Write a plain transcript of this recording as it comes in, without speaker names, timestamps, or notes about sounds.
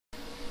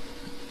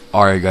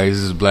Alright guys,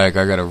 this is Black.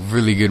 I got a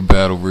really good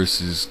battle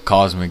versus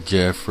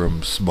CosmicJeff from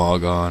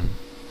Smogon.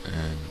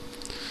 And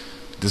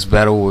this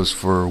battle was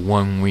for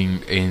One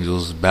Winged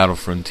Angel's Battle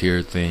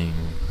Frontier thing.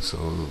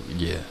 So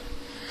yeah.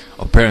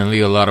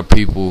 Apparently a lot of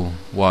people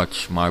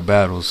watch my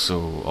battles,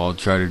 so I'll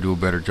try to do a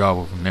better job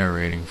of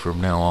narrating from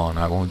now on.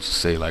 I won't just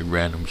say like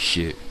random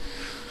shit.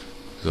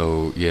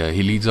 So yeah,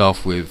 he leads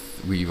off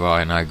with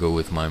Revi and I go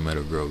with my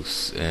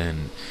Metagross.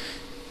 And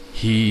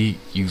he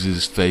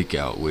uses Fake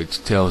Out,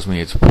 which tells me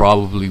it's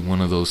probably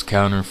one of those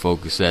counter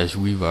focus Ash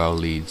Weavile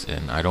leads,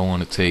 and I don't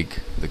want to take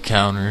the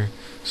counter,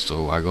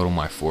 so I go to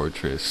my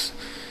Fortress.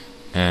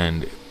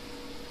 And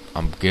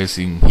I'm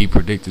guessing he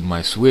predicted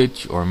my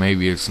switch, or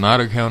maybe it's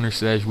not a counter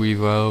Ash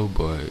Weavile,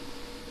 but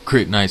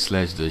Crit Night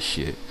Slash does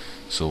shit.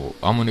 So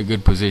I'm in a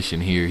good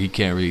position here. He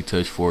can't really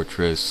touch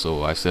Fortress,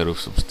 so I set up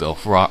some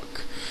Stealth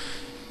Rock,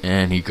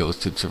 and he goes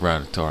to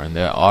Tyranitar, and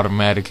that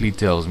automatically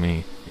tells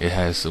me it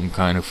has some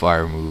kind of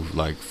fire move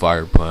like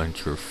Fire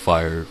Punch or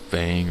Fire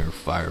Fang or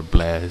Fire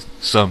Blast,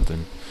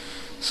 something.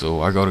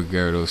 So I go to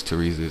Gyarados to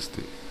resist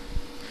it.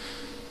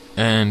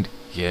 And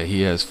yeah,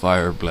 he has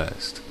Fire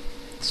Blast.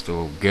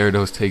 So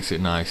Gyarados takes it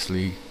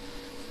nicely.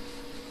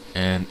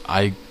 And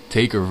I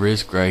take a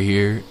risk right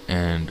here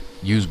and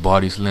use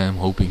Body Slam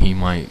hoping he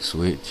might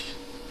switch.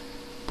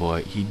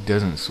 But he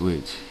doesn't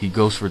switch. He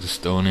goes for the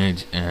Stone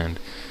Edge, and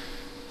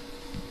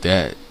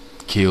that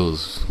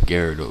kills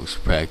Gyarados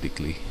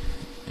practically.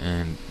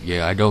 And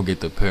yeah, I don't get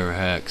the pair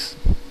hacks.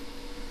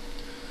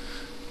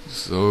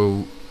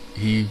 So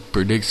he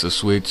predicts a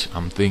switch,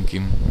 I'm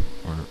thinking,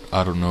 or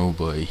I don't know,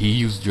 but he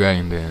used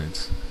Dragon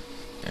Dance.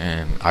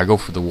 And I go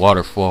for the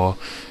Waterfall.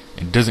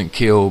 It doesn't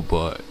kill,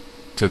 but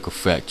took a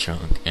fat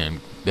chunk,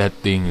 and that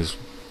thing is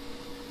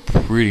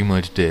pretty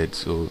much dead,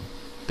 so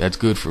that's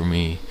good for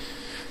me.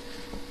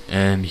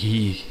 And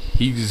he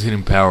uses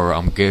Hidden Power.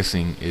 I'm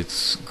guessing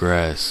it's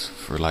grass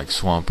for like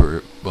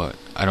Swampert, but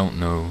I don't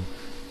know.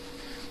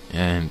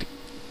 And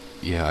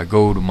yeah, I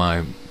go to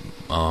my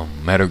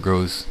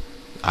Metagross.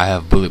 I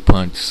have Bullet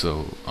Punch,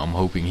 so I'm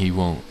hoping he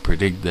won't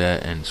predict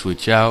that and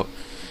switch out.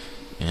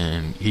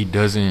 And he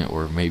doesn't,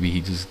 or maybe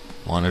he just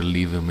wanted to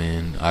leave him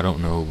in. I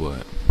don't know,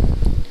 but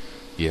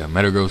yeah,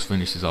 Metagross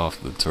finishes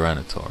off the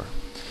Tyranitar.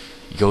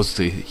 He goes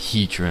to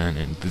Heatran,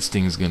 and this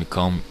thing is gonna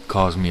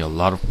cause me a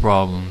lot of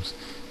problems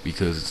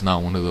because it's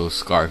not one of those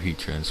Scarf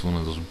Heatrans, it's one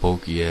of those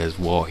bulky ass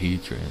wall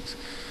Heatrans.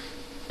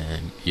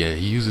 And yeah,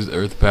 he uses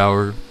Earth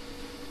Power,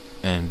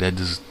 and that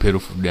does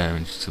pitiful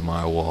damage to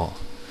my wall.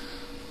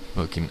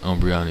 Fucking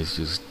Umbreon is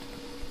just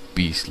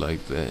beast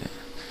like that.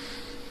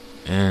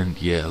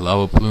 And yeah,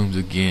 Lava Plumes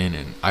again,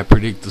 and I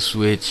predict the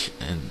switch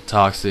and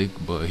Toxic,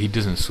 but he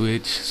doesn't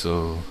switch,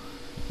 so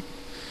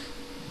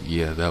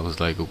yeah, that was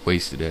like a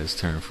wasted ass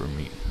turn for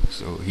me.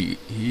 So he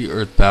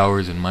Earth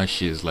Powers, and my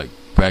shit is like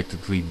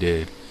practically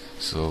dead.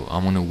 So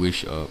I'm gonna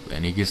Wish Up,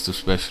 and he gets the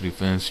Special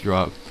Defense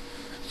drop.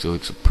 So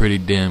it's a pretty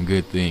damn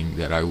good thing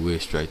that I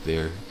wished right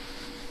there,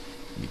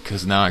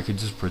 because now I can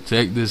just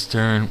protect this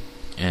turn,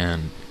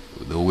 and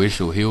the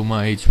Wish will heal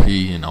my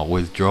HP, and I'll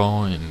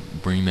withdraw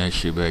and bring that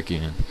shit back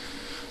in.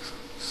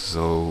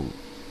 So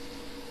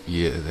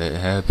yeah, that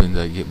happens.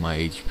 I get my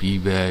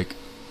HP back,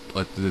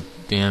 but the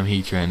damn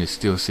Heatran is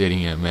still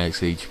sitting at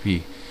max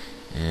HP,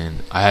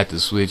 and I had to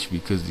switch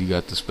because he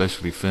got the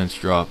Special Defense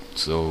drop.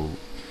 So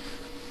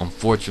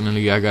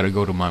unfortunately I gotta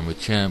go to my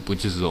Machamp,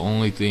 which is the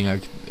only thing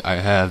I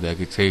have that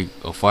could take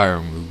a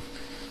fire move.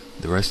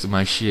 The rest of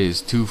my shit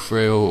is too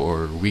frail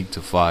or weak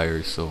to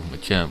fire, so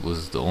Machamp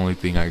was the only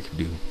thing I could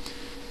do.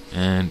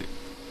 And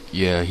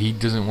yeah, he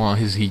doesn't want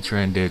his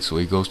Heatran dead, so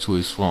he goes to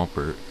his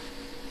Swampert,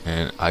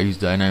 and I use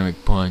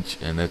Dynamic Punch,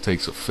 and that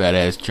takes a fat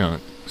ass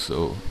chunk,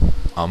 so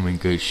I'm in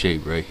good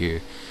shape right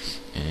here.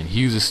 And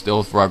he uses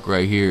Stealth Rock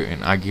right here,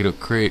 and I get a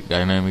crit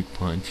Dynamic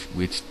Punch,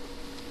 which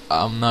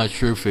I'm not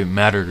sure if it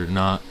mattered or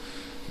not,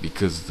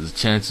 because the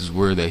chances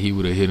were that he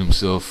would have hit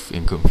himself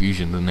in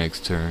confusion the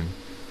next turn.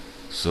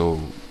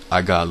 So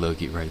I got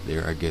lucky right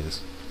there, I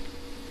guess.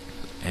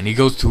 And he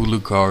goes to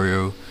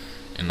Lucario,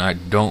 and I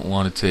don't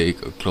want to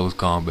take a close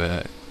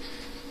combat,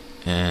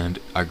 and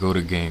I go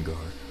to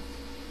Gengar,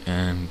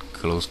 and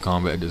close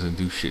combat doesn't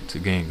do shit to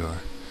Gengar.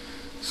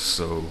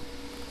 So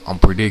I'm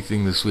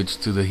predicting the switch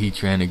to the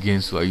Heatran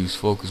again, so I use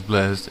Focus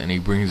Blast, and he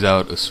brings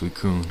out a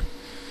Suicune,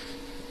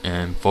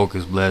 and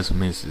Focus Blast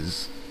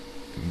misses.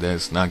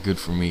 That's not good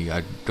for me.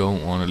 I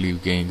don't want to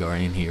leave Gengar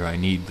in here. I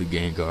need the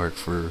Gengar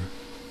for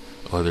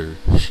other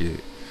shit.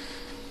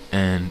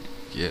 And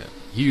yeah,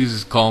 he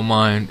uses Calm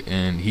Mind,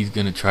 and he's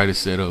gonna try to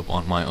set up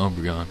on my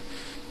Umbreon,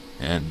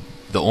 and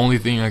the only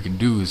thing I can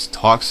do is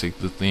Toxic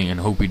the thing and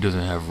hope he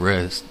doesn't have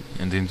Rest,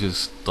 and then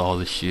just stall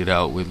the shit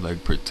out with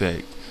like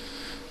Protect.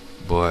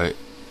 But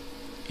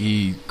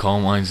he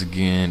Calm Minds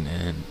again,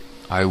 and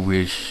I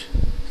wish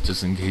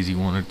just in case he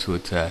wanted to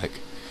attack.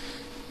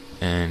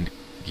 And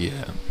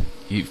yeah,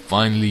 he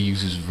finally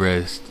uses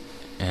Rest,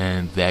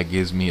 and that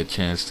gives me a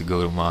chance to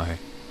go to my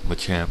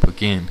Machamp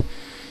again,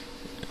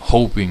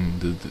 hoping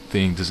the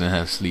thing doesn't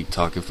have Sleep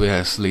Talk. If it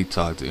has Sleep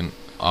Talk, then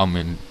I'm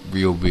in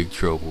real big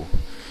trouble.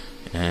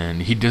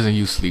 and he doesn't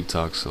use sleep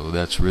talk, so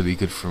that's really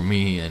good for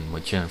me, and my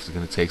champ is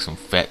gonna take some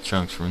fat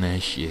chunks from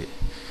that shit.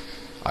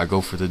 I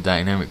go for the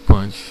dynamic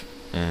punch,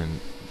 and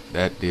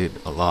that did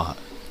a lot.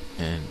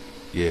 And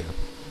yeah,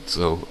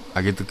 so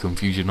I get the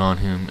confusion on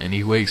him, and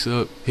he wakes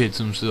up, hits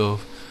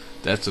himself.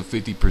 That's a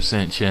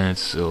 50% chance,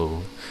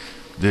 so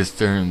this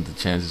turn the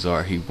chances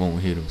are he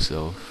won't hit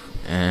himself.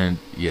 And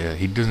yeah,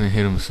 he doesn't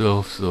hit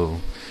himself,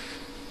 so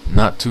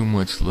not too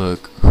much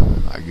luck,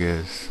 I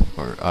guess,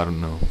 or I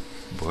don't know.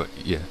 But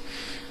yeah,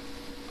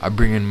 I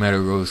bring in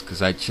Metagross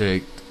because I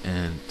checked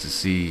and to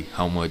see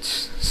how much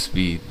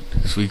speed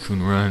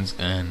Suicune runs,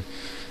 and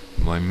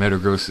my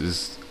Metagross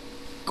is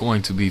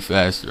going to be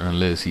faster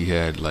unless he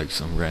had like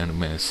some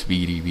random ass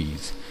speedy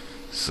beats.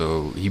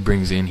 So he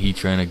brings in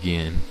Heatran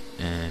again,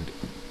 and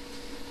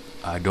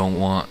I don't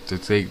want to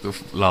take the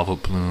Lava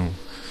Plume,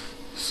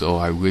 so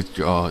I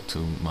withdraw to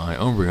my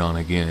Umbreon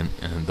again.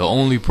 And the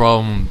only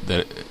problem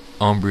that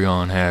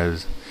Umbreon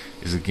has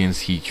is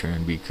against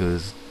Heatran,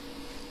 because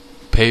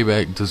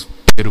Payback does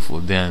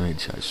pitiful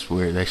damage. I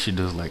swear that shit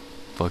does like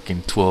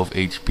fucking 12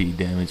 HP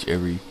damage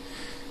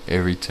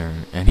every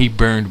turn, and he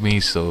burned me,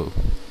 so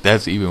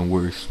that's even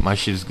worse. My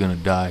shit is gonna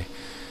die.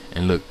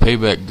 And look,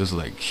 Payback does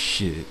like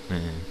shit,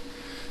 man.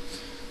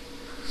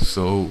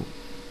 So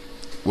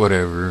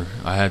whatever,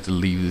 I had to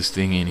leave this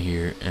thing in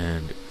here,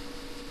 and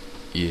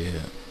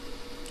yeah,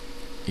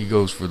 he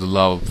goes for the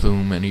Lava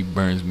Plume and he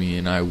burns me,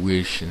 and I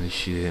wish and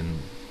shit, and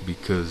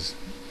because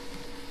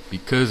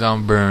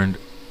I'm burned,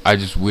 I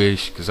just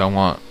wish, because I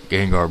want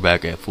Gengar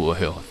back at full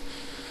health.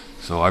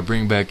 So I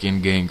bring back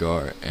in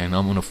Gengar, and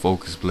I'm gonna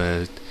Focus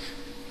Blast.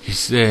 He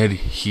said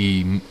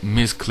he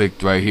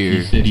misclicked right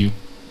here.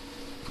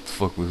 What the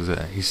fuck was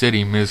that? He said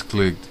he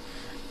misclicked,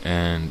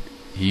 and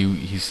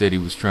he said he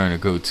was trying to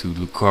go to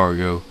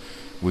Lucario,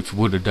 which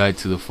would have died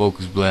to the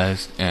Focus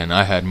Blast, and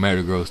I had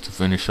Metagross to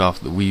finish off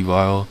the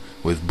Weavile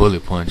with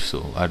Bullet Punch,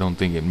 so I don't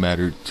think it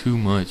mattered too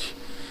much.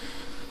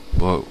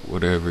 But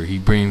whatever, he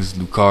brings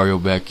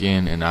Lucario back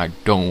in, and I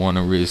don't want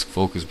to risk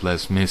Focus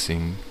Blast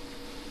missing.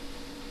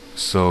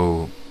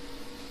 So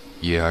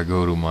yeah, I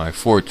go to my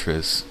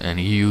Fortress, and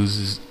he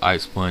uses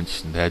Ice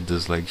Punch, and that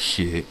does like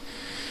shit.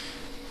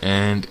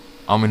 And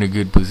I'm in a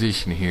good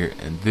position here,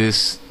 and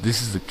this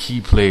is the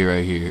key play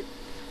right here.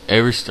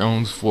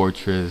 Everstone's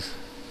Fortress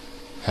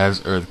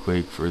has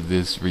Earthquake for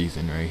this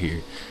reason right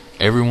here.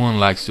 Everyone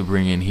likes to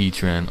bring in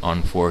Heatran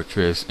on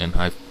Fortress, and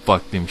I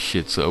fucked them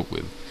shits up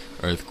with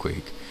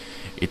Earthquake.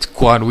 It's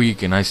quad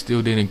weak, and I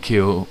still didn't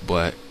kill,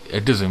 but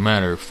it doesn't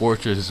matter.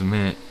 Fortress is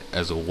meant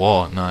as a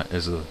wall, not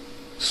as a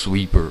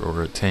sweeper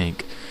or a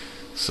tank.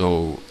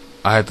 So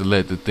I had to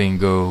let the thing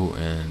go,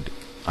 and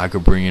I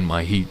could bring in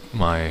my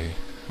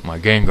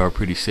Gengar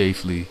pretty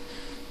safely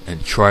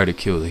and try to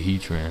kill the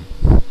Heatran.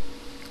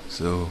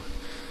 So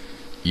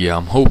yeah,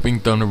 I'm hoping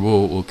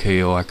Thunderbolt will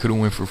KO. I could have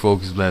went for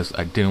Focus Blast.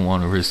 I didn't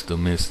want to risk the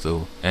miss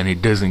though, and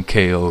it doesn't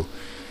KO,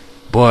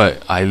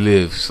 but I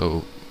live,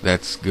 so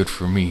that's good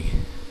for me.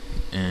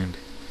 And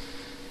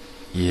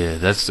yeah,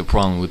 that's the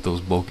problem with those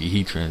bulky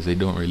Heatrans. They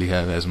don't really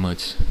have as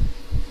much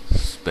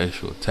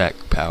special attack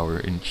power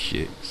and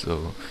shit.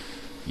 So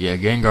yeah,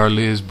 Gengar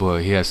lives, but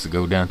he has to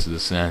go down to the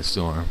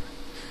Sandstorm.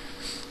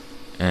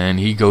 And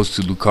he goes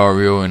to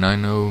Lucario, and I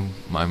know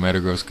my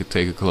Metagross could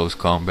take a close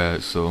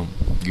combat. So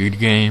good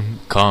game,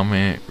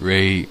 comment,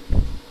 rate,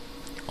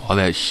 all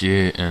that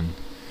shit, and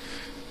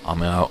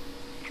I'm out.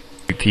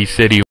 He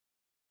said he